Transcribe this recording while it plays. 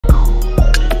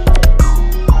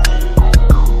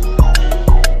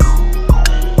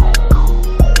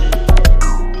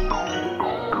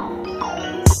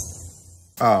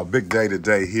Big day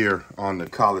today here on the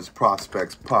College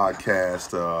Prospects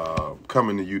Podcast,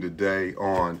 coming to you today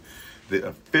on the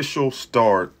official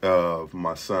start of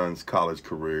my son's college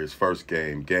career, his first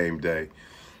game day.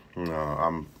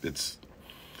 It's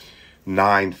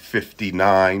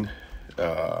 9:59,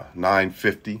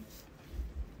 9:50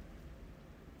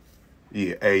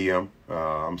 a.m.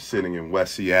 I'm sitting in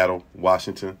West Seattle,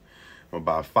 Washington. I'm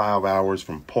about 5 hours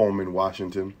from Pullman,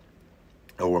 Washington,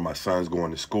 where my son's going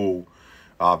to school.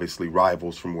 Obviously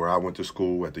rivals from where I went to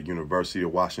school at the University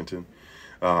of Washington.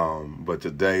 But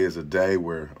today is a day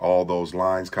where all those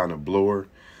lines kind of blur.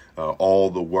 All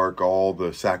the work, all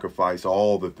the sacrifice,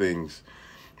 all the things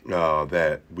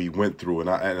that we went through.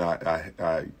 And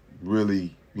I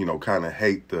really, kind of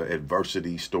hate the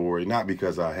adversity story. Not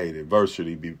because I hate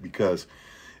adversity, because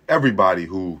everybody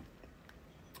who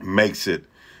makes it,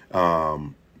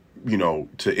 to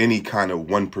any kind of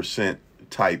 1%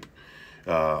 type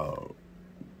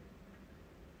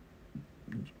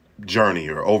journey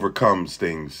or overcomes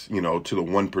things, to the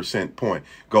 1% point,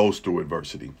 goes through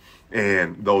adversity.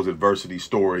 And those adversity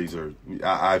stories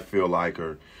I feel like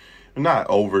are not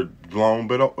overblown,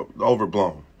 but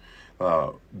overblown.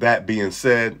 That being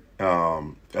said,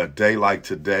 a day like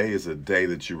today is a day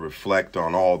that you reflect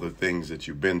on all the things that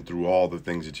you've been through, all the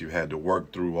things that you had to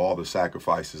work through, all the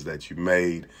sacrifices that you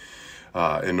made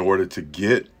in order to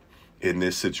get in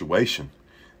this situation.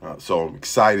 So I'm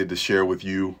excited to share with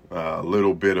you a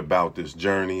little bit about this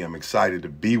journey. I'm excited to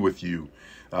be with you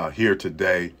here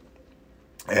today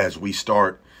as we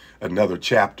start another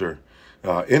chapter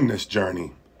in this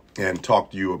journey and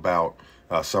talk to you about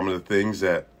some of the things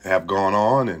that have gone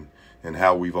on and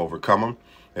how we've overcome them,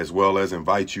 as well as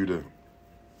invite you to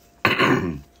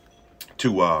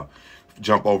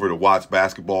jump over to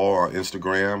Wattsbball on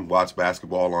Instagram,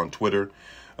 Wattsbball on Twitter,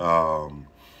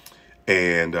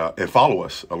 and follow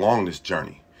us along this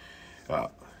journey.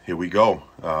 Here we go.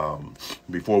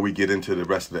 Before we get into the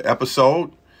rest of the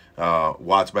episode,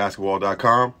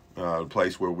 wattsbasketball.com, the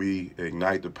place where we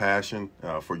ignite the passion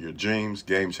for your dreams,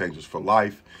 game changers for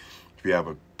life. If you have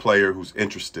a player who's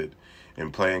interested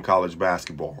in playing college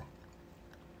basketball,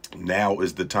 now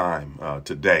is the time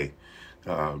today,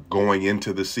 going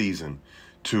into the season,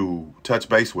 to touch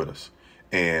base with us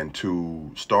and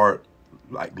to start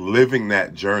living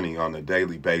that journey on a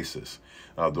daily basis.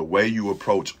 The way you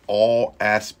approach all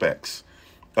aspects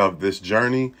of this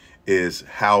journey is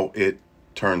how it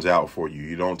turns out for you.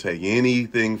 You don't take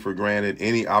anything for granted,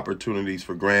 any opportunities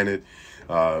for granted.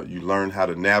 You learn how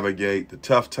to navigate the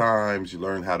tough times. You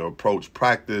learn how to approach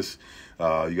practice.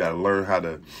 You got to learn how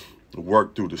to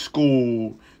work through the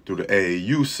school, through the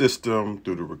AAU system,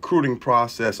 through the recruiting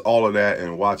process, all of that.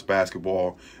 And Watts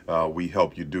Basketball, we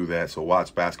help you do that. So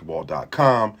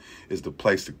wattsbasketball.com is the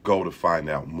place to go to find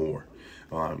out more.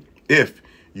 If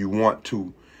you want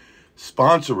to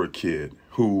sponsor a kid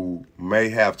who may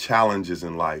have challenges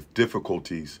in life,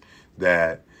 difficulties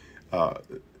that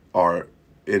are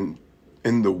in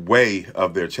the way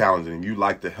of their challenge, and you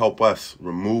like to help us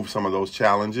remove some of those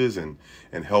challenges and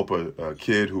help a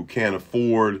kid who can't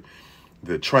afford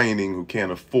the training, who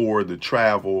can't afford the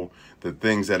travel, the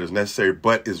things that is necessary,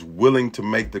 but is willing to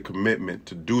make the commitment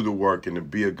to do the work and to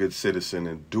be a good citizen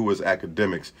and do his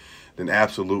academics, then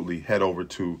absolutely head over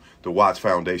to the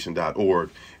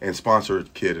wattsfoundation.org and sponsor a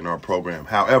kid in our program.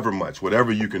 However much,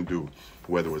 whatever you can do,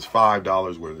 whether it's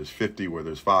 $5, whether it's $50,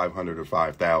 whether it's $500 or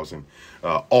 $5,000,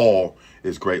 all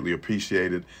is greatly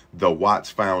appreciated. The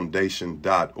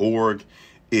wattsfoundation.org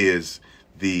is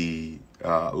the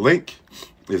link,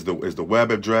 is the web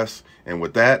address. And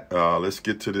with that, let's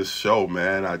get to this show,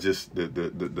 man.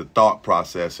 The thought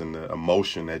process and the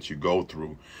emotion that you go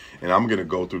through. And I'm going to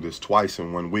go through this twice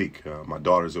in 1 week. My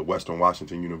daughter's at Western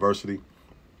Washington University,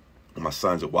 and my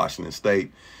son's at Washington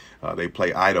State. They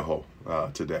play Idaho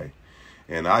today.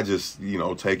 And I just,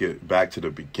 take it back to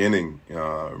the beginning.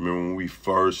 Remember when we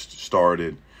first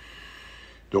started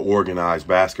the organized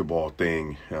basketball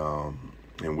thing,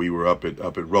 and we were up at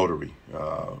Rotary,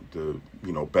 the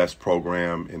best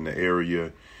program in the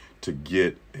area to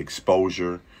get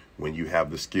exposure when you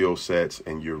have the skill sets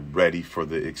and you're ready for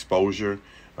the exposure.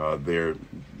 They're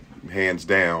hands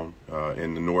down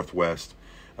in the Northwest,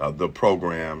 the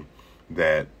program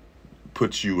that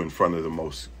puts you in front of the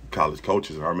most college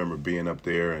coaches. I remember being up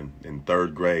there in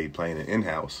third grade playing an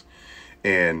in-house,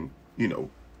 and the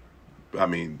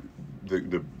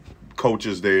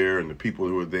coaches there and the people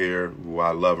who are there, who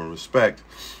I love and respect,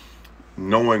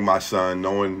 knowing my son,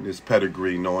 knowing his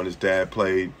pedigree, knowing his dad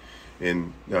played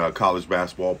in college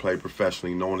basketball, played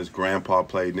professionally, knowing his grandpa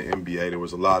played in the NBA, there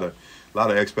was a lot of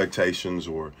expectations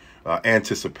or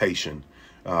anticipation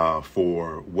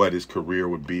for what his career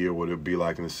would be or what it would be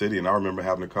like in the city. And I remember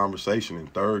having a conversation in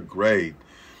third grade.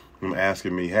 Him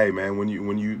asking me, "Hey man, when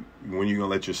you gonna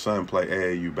let your son play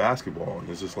AAU basketball?" And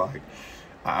it's just like,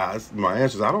 my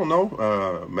answer is I don't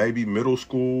know. Maybe middle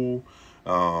school.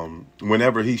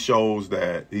 Whenever he shows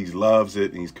that he loves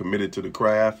it and he's committed to the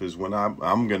craft is when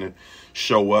I'm gonna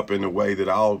show up in a way that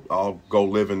I'll go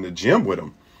live in the gym with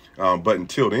him. But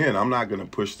until then, I'm not gonna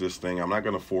push this thing. I'm not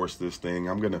gonna force this thing.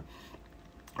 I'm gonna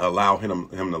allow him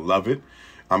to love it.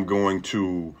 I'm going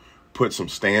to put some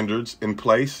standards in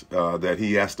place that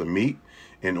he has to meet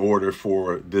in order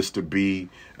for this to be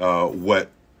what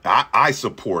I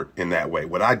support in that way,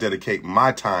 what I dedicate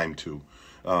my time to.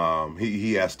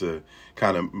 He has to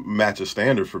kind of match a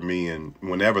standard for me. And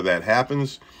whenever that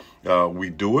happens, we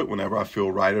do it whenever I feel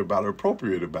right about it,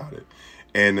 appropriate about it.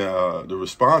 And the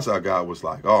response I got was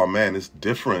like, "Oh man, it's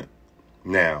different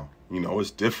now.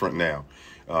 It's different now.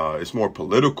 It's more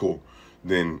political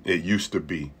than it used to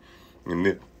be."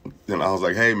 And then I was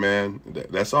like, "Hey man,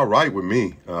 that's all right with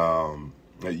me." And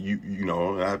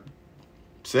I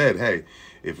said, "Hey,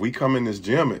 if we come in this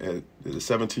gym at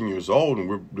 17 years old and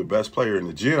we're the best player in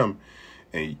the gym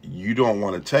and you don't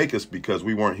want to take us because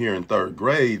we weren't here in third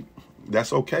grade,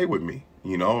 that's okay with me.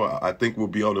 I think we'll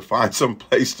be able to find some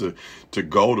place to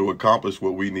go to accomplish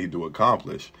what we need to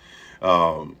accomplish."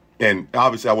 And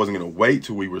obviously I wasn't going to wait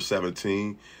till we were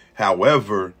 17.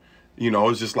 However,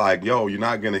 it's just like, yo, you're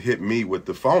not going to hit me with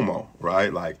the FOMO,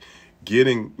 right? Like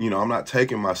I'm not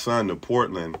taking my son to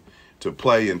Portland to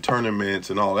play in tournaments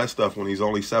and all that stuff when he's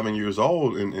only 7 years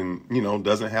old and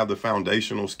doesn't have the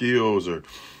foundational skills, or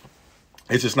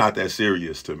it's just not that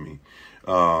serious to me.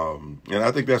 And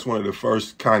I think that's one of the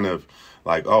first kind of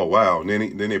like, oh, wow. And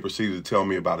then they proceeded to tell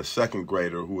me about a second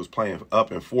grader who was playing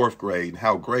up in fourth grade and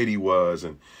how great he was.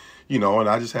 And, and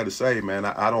I just had to say, man,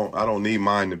 I don't need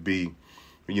mine to be,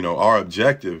 our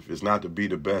objective is not to be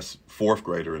the best fourth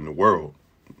grader in the world.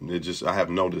 I have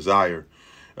no desire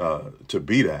to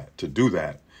be that, to do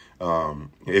that.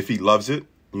 If he loves it,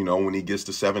 when he gets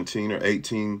to 17 or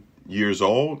 18 years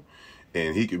old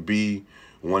and he could be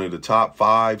one of the top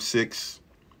 5, 6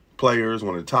 players,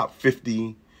 one of the top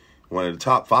 50, one of the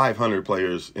top 500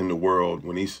 players in the world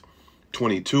when he's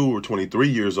 22 or 23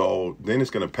 years old, then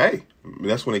it's going to pay.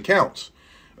 That's when it counts.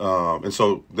 And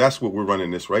so that's what we're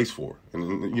running this race for.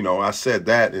 And, I said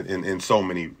that in so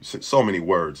many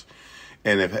words,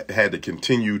 and have had to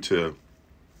continue to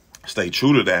stay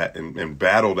true to that and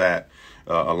battle that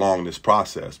along this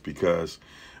process, because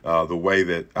the way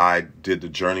that I did the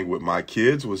journey with my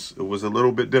kids was a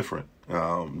little bit different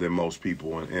than most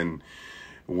people. And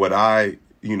what I,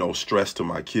 stressed to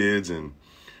my kids and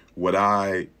what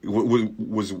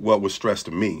was stressed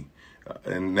to me.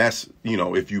 And that's,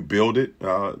 if you build it,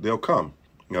 they'll come.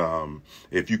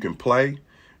 If you can play,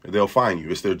 they'll find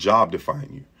you. It's their job to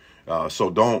find you.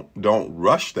 So don't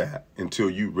rush that until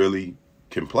you really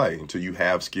can play, until you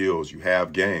have skills, you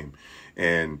have game.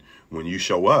 And when you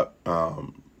show up,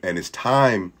 and it's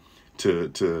time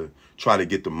to try to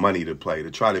get the money to play,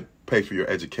 to try to pay for your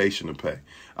education to pay.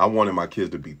 I wanted my kids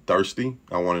to be thirsty.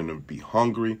 I wanted them to be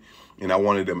hungry. And I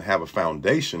wanted them to have a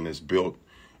foundation that's built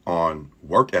on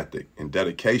work ethic and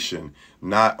dedication,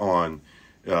 not on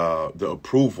the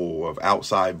approval of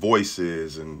outside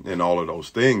voices and all of those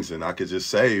things. And I could just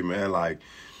say, man, like,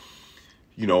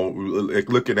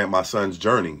 looking at my son's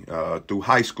journey through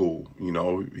high school,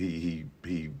 he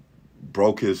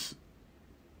broke his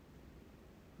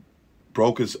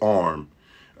arm,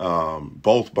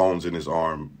 both bones in his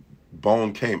arm.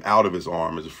 Bone came out of his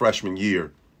arm as a freshman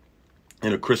year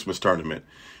in a Christmas tournament.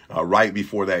 Right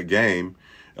before that game,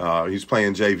 he was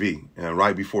playing JV. And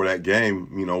right before that game,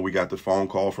 we got the phone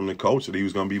call from the coach that he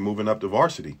was going to be moving up to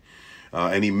varsity.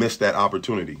 And he missed that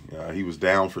opportunity. He was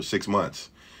down for 6 months.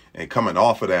 And coming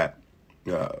off of that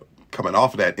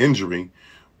injury,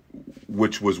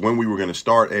 which was when we were going to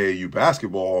start AAU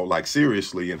basketball, like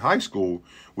seriously in high school,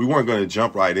 we weren't going to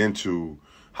jump right into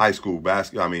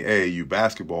AAU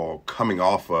basketball coming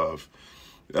off of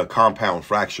a compound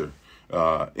fracture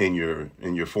in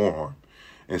your forearm.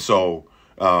 And so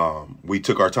we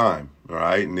took our time, all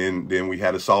right? And then we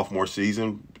had a sophomore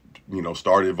season,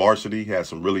 started varsity, had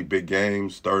some really big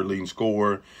games, third leading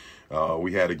scorer.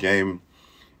 We had a game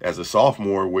as a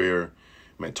sophomore where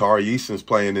Tari Easton's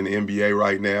playing in the NBA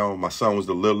right now. My son was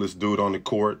the littlest dude on the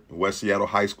court, West Seattle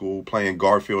High School, playing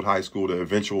Garfield High School, the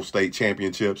eventual state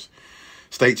champions.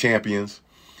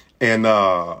 And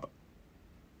my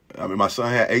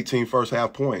son had 18 first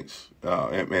half points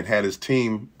and had his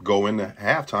team go into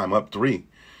halftime up 3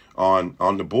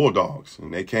 on the Bulldogs.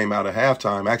 And they came out of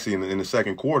halftime, actually in the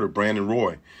second quarter, Brandon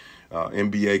Roy,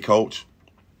 NBA coach,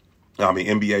 I mean,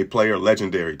 NBA player,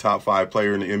 legendary, top 5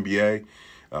 player in the NBA.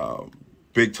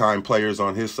 Big time players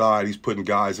on his side. He's putting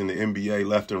guys in the NBA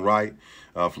left and right,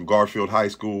 from Garfield High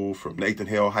School, from Nathan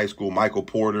Hale High School, Michael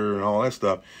Porter, and all that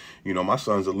stuff. You know, my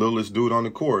son's the littlest dude on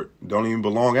the court. Don't even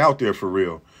belong out there for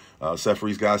real. Except for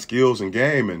he's got skills and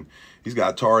game, and he's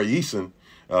got Tari Eason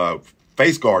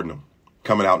face guarding him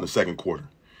coming out in the second quarter.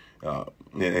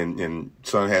 And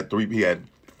son had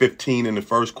 15 in the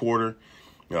first quarter.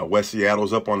 West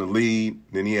Seattle's up on the lead.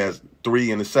 Then he has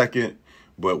 3 in the second.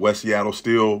 But West Seattle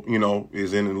still, you know,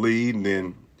 is in the lead. And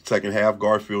then second half,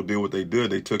 Garfield did what they did.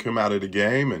 They took him out of the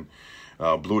game and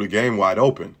blew the game wide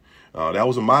open. That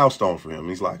was a milestone for him.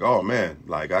 He's like, oh, man,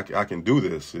 like I can do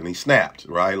this. And he snapped,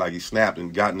 right? Like he snapped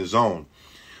and got in the zone.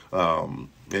 And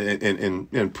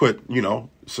put, you know,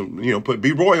 put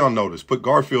B-Roy on notice, put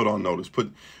Garfield on notice,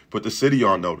 put the city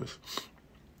on notice.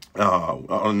 On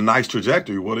a nice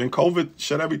trajectory. Well, then COVID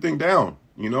shut everything down,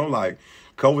 you know, like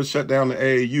COVID shut down the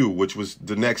AAU, which was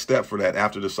the next step for that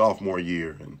after the sophomore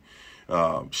year, and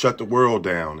shut the world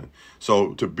down. And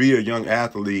so to be a young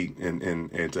athlete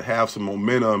and to have some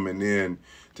momentum, and then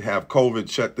to have COVID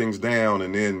shut things down,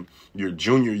 and then your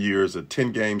junior year is a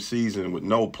 10-game season with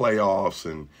no playoffs,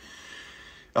 and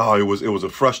it was a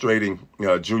frustrating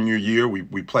junior year.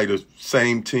 We played the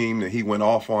same team that he went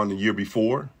off on the year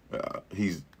before.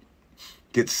 He's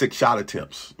gets 6 shot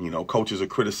attempts. You know, coaches are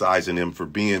criticizing him for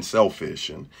being selfish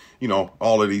and, you know,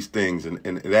 all of these things. And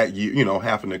that year, you know,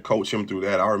 having to coach him through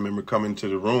that. I remember coming to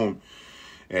the room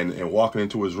and walking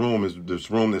into his room, is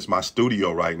this room that's my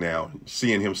studio right now,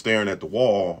 seeing him staring at the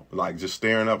wall, like just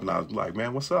staring up. And I was like,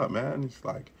 man, what's up, man? He's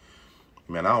like,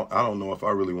 man, I don't know if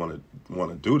I really want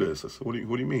to do this. I said, what do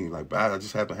you mean? Like, I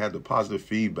just haven't had the positive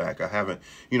feedback. I haven't,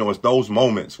 you know, it's those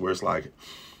moments where it's like,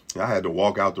 I had to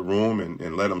walk out the room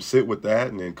and let him sit with that,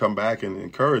 and then come back and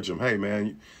encourage him. Hey,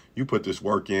 man, you put this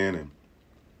work in, and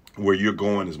where you're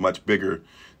going is much bigger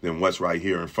than what's right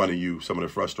here in front of you. Some of the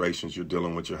frustrations you're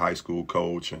dealing with your high school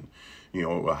coach, and, you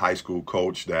know, a high school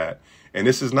coach that, and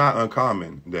this is not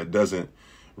uncommon, that doesn't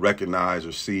recognize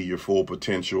or see your full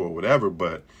potential or whatever.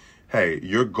 But hey,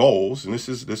 your goals, and this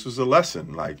was a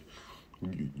lesson. Like,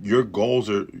 your goals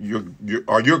are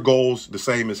your goals the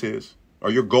same as his?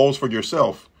 Are your goals for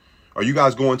yourself? Are you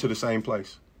guys going to the same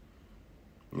place?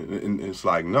 And it's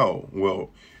like, no. Well,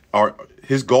 are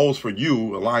his goals for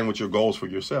you align with your goals for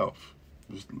yourself?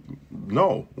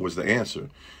 No was the answer.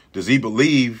 Does he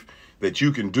believe that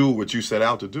you can do what you set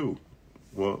out to do?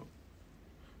 Well,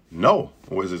 no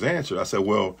was his answer. I said,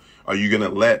 well, are you going to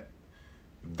let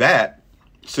that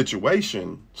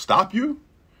situation stop you?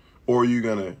 Or are you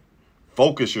going to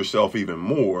focus yourself even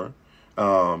more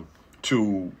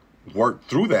to work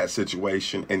through that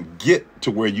situation and get to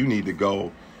where you need to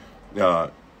go,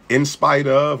 in spite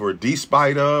of or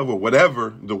despite of, or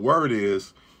whatever the word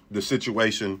is, the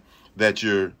situation that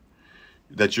you're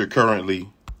currently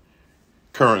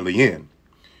in.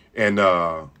 And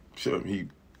so he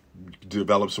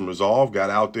developed some resolve, got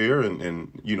out there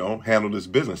and you know, handled his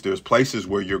business. There's places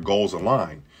where your goals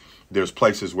align. There's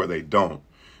places where they don't.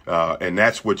 And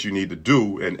that's what you need to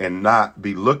do, and not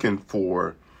be looking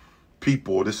for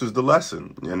people. This is the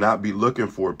lesson, and not be looking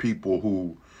for people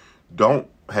who don't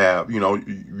have, you know,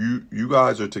 you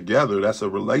guys are together. That's a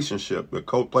relationship, a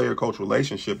player-coach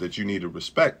relationship that you need to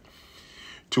respect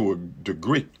to a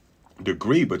degree,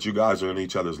 but you guys are in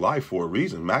each other's life for a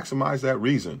reason. Maximize that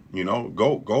reason. You know,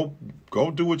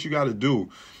 go do what you got to do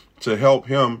to help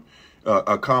him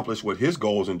accomplish what his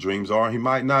goals and dreams are. He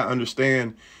might not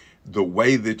understand the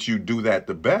way that you do that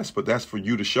the best, but that's for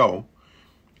you to show.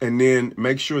 And then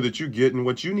make sure that you're getting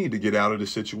what you need to get out of the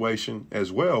situation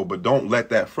as well. But don't let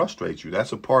that frustrate you.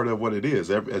 That's a part of what it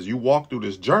is. As you walk through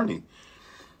this journey,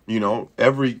 you know,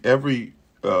 every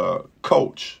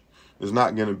coach is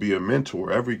not going to be a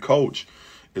mentor. Every coach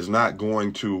is not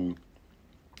going to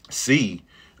see.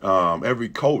 Every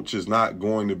coach is not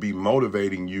going to be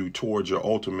motivating you towards your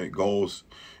ultimate goals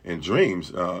and dreams.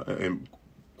 And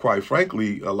quite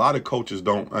frankly, a lot of coaches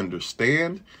don't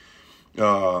understand.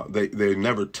 They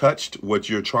never touched what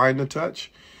you're trying to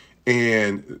touch,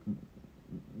 and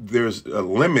there's a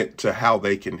limit to how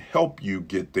they can help you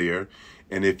get there.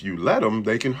 And if you let them,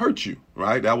 they can hurt you,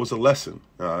 right? That was a lesson.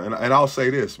 And I'll say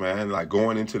this, man, like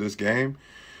going into this game,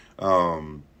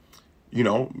 you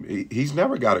know, he's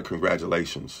never got a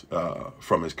congratulations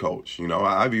from his coach. You know,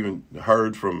 I've even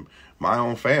heard from my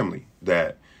own family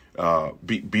that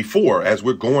before, as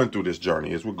we're going through this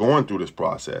journey, as we're going through this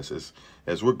process,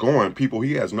 as we're going, people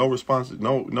he has no response,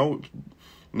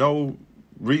 no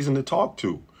reason to talk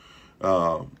to.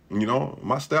 You know,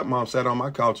 my stepmom sat on my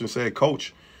couch and said,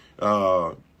 Coach,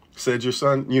 said your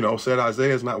son, said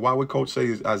Isaiah's not, why would coach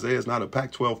say Isaiah's not a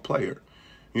Pac-12 player?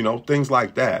 Things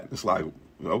like that. It's like,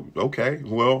 okay,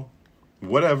 well,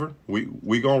 whatever.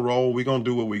 We gonna roll. We gonna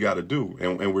do what we got to do,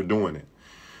 and we're doing it.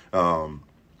 And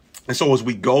so as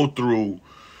we go through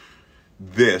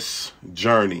this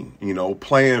journey,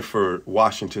 playing for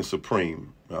Washington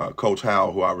Supreme, Coach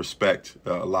Howell, who I respect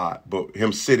a lot, but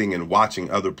him sitting and watching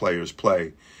other players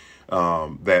play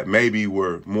that maybe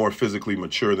were more physically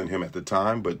mature than him at the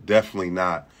time, but definitely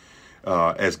not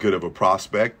as good of a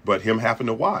prospect, but him having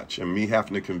to watch and me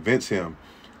having to convince him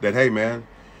that, hey, man,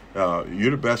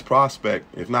 you're the best prospect,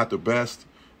 if not the best,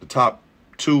 the top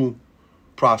 2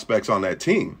 prospects on that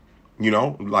team,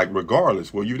 like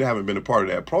regardless. Well, you haven't been a part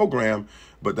of that program,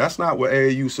 but that's not what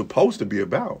AAU is supposed to be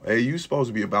about. AAU is supposed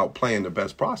to be about playing the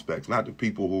best prospects, not the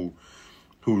people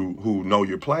who know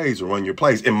your plays or run your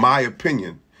plays, in my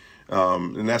opinion.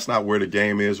 And that's not where the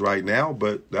game is right now,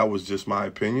 but that was just my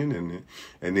opinion.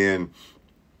 And then,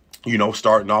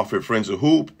 starting off at Friends of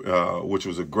Hoop, which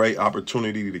was a great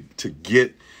opportunity to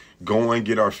get going,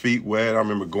 get our feet wet. I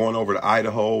remember going over to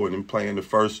Idaho and then playing the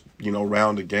first,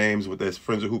 round of games with this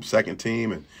Friends of Hoop second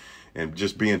team and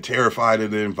just being terrified of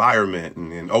the environment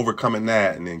and overcoming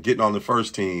that and then getting on the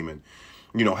first team and,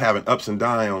 having ups and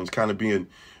downs, kind of being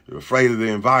afraid of the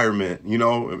environment,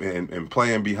 and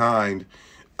playing behind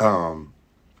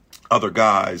other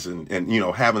guys and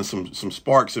having some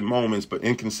sparks and moments, but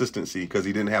inconsistency because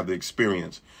he didn't have the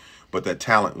experience, but that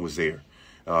talent was there.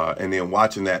 And then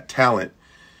watching that talent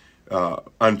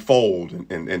unfold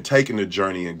and taking the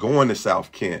journey and going to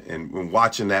South Kent and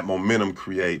watching that momentum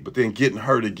create, but then getting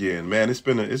hurt again. Man, it's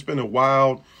been a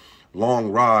wild,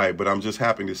 long ride, but I'm just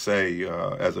happy to say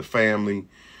as a family,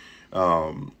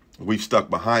 we've stuck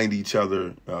behind each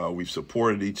other. We've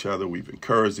supported each other. We've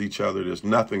encouraged each other. There's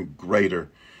nothing greater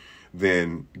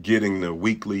than getting the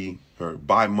weekly or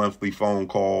bi-monthly phone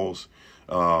calls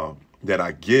that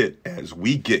I get as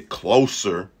we get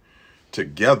closer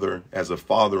together as a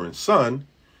father and son,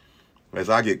 as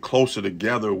I get closer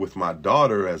together with my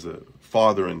daughter as a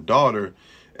father and daughter,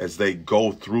 as they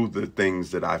go through the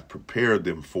things that I've prepared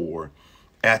them for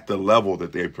at the level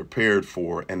that they're prepared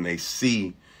for, and they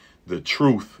see the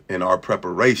truth in our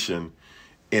preparation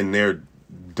in their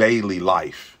daily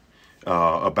life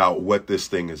about what this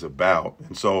thing is about.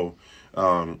 And so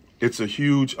it's a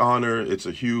huge honor. It's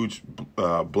a huge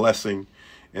blessing.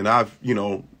 And I've,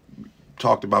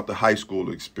 talked about the high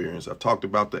school experience. I've talked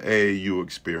about the AAU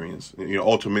experience.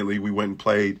 Ultimately, we went and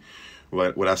played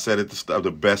what I said at the start,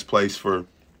 the best place for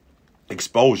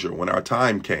exposure when our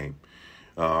time came.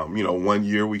 One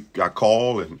year we got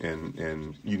called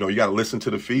and you got to listen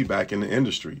to the feedback in the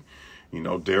industry.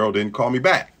 Daryl didn't call me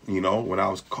back, when I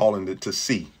was calling to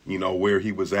see, where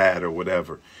he was at or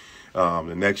whatever.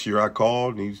 The next year I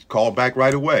called and he called back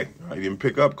right away. He didn't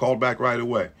pick up, called back right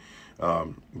away.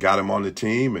 Got him on the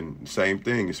team and same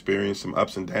thing, experienced some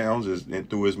ups and downs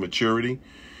through his maturity.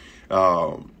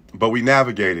 But we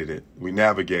navigated it.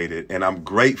 And I'm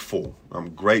grateful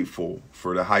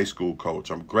for the high school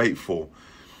coach. I'm grateful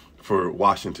for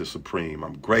Washington Supreme.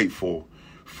 I'm grateful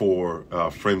for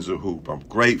Friends of Hoop. I'm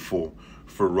grateful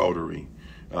for Rotary.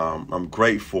 I'm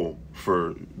grateful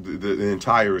for the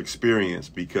entire experience,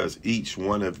 because each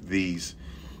one of these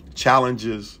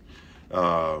challenges,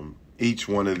 each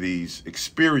one of these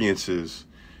experiences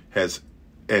has,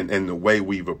 and the way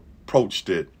we've approached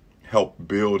it, helped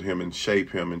build him and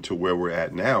shape him into where we're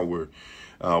at now. We're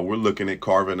looking at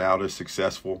carving out a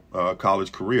successful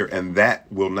college career, and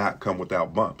that will not come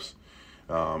without bumps.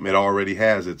 It already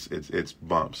has its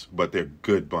bumps, but they're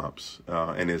good bumps,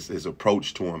 and his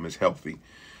approach to them is healthy.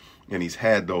 And he's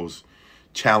had those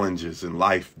challenges in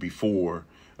life before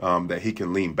that he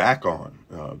can lean back on.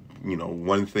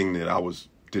 One thing that I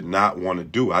did not want to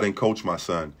do, I didn't coach my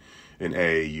son in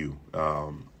AAU.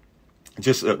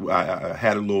 I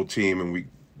had a little team and we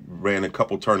ran a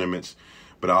couple tournaments,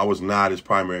 but I was not his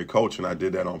primary coach, and I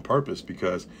did that on purpose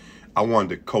because I wanted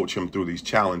to coach him through these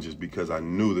challenges, because I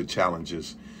knew the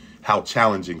challenges, how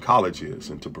challenging college is.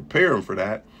 And to prepare him for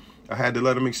that, I had to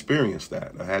let him experience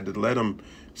that. I had to let him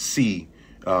see,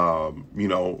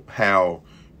 how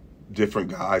different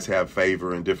guys have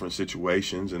favor in different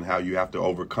situations and how you have to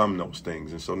overcome those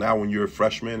things. And so now when you're a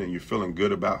freshman and you're feeling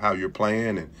good about how you're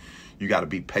playing, and you got to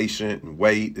be patient and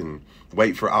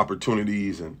wait for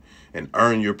opportunities and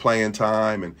earn your playing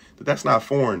time, and that's not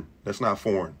foreign. That's not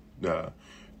foreign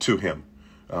to him.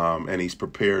 And he's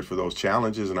prepared for those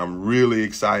challenges. And I'm really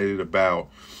excited about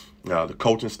the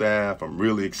coaching staff. I'm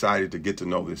really excited to get to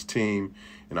know this team.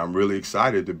 And I'm really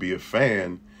excited to be a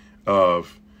fan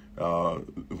of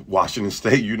Washington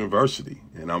State University.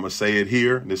 And I'm going to say it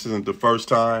here. This isn't the first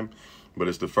time, but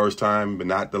it's the first time, but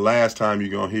not the last time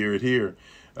you're going to hear it here.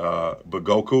 But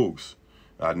go Cougs.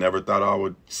 I never thought I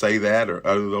would say that or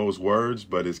utter those words,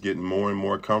 but it's getting more and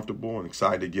more comfortable and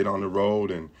excited to get on the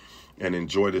road and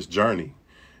enjoy this journey.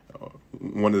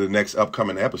 One of the next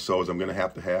upcoming episodes, I'm going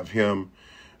to have him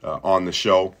on the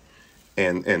show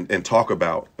and talk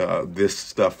about this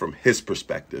stuff from his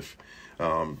perspective.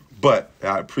 But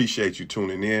I appreciate you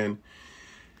tuning in.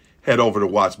 Head over to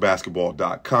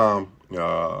wattsbasketball.com.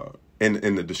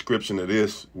 In the description of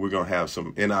this, we're going to have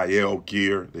some NIL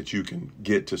gear that you can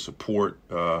get to support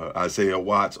Isaiah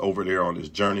Watts over there on this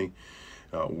journey.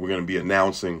 We're going to be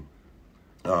announcing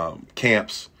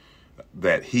camps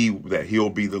that he'll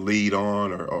be the lead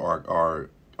on, or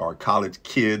our college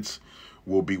kids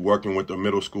will be working with the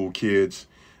middle school kids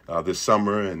this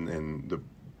summer, and the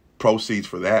proceeds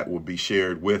for that will be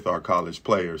shared with our college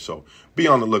players. So be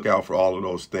on the lookout for all of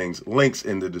those things. Links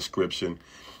in the description.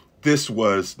 This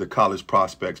was the College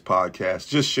Prospects Podcast,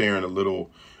 just sharing a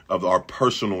little of our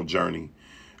personal journey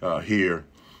here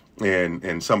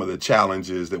and some of the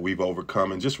challenges that we've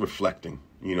overcome, and just reflecting.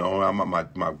 You know, my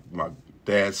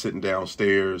dad's sitting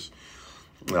downstairs,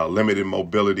 limited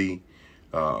mobility.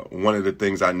 One of the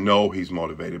things I know he's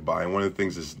motivated by, and one of the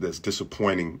things that's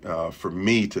disappointing for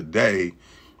me today,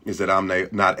 is that I'm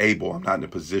not in a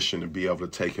position to be able to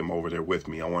take him over there with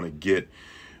me. I want to get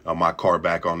my car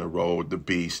back on the road, the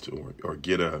Beast, or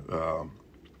get a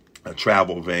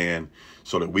travel van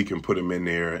so that we can put him in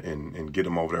there and get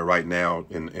him over there. Right now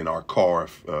in our car,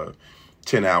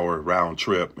 10-hour round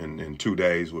trip in 2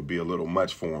 days would be a little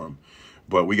much for him.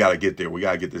 But we got to get there. We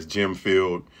got to get this gym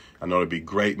filled. I know it'd be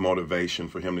great motivation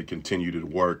for him to continue to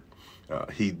work.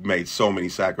 He made so many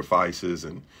sacrifices,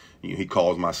 and he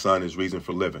calls my son his reason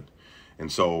for living.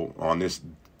 And so on this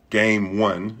game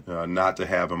one, not to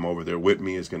have him over there with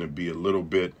me is going to be a little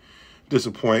bit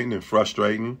disappointing and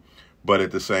frustrating. But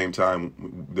at the same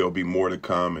time, there'll be more to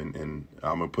come, and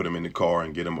I'm going to put him in the car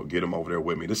and get him over there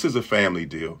with me. This is a family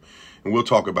deal, and we'll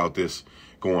talk about this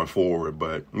going forward.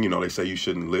 But, you know, they say you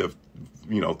shouldn't live,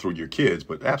 through your kids,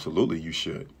 but absolutely you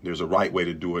should. There's a right way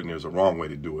to do it, and there's a wrong way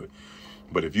to do it.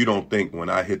 But if you don't think when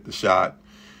I hit the shot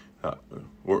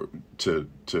or to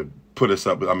put us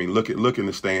up, I mean, look in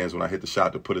the stands when I hit the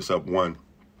shot to put us up 1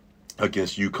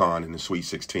 against UConn in the Sweet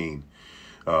 16.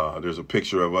 There's a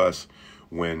picture of us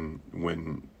when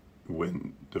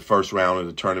the first round of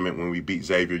the tournament, when we beat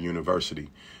Xavier University.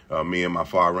 Me and my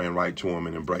father ran right to him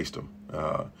and embraced him,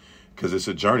 because it's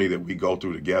a journey that we go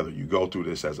through together. You go through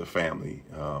this as a family,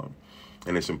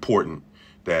 and it's important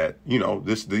that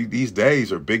these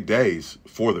days are big days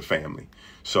for the family.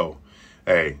 So,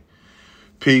 hey.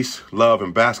 Peace, love,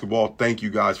 and basketball. Thank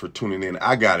you guys for tuning in.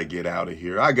 I got to get out of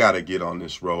here. I got to get on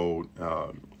this road.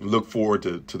 Look forward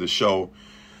to the show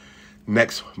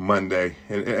next Monday.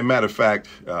 And matter of fact,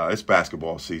 it's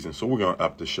basketball season, so we're going to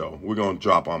up the show. We're going to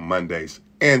drop on Mondays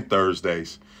and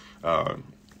Thursdays.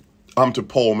 I'm to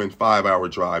Pullman, 5-hour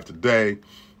drive today.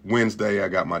 Wednesday, I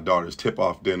got my daughter's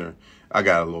tip-off dinner. I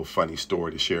got a little funny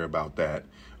story to share about that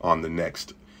on the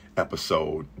next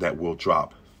episode that will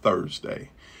drop Thursday.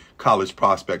 College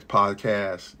Prospects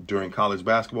Podcast during college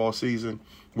basketball season.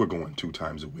 We're going 2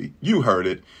 times a week. You heard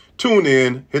it. Tune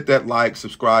in, hit that like,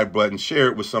 subscribe button, share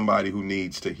it with somebody who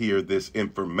needs to hear this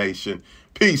information.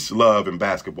 Peace, love, and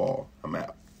basketball. I'm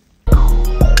out.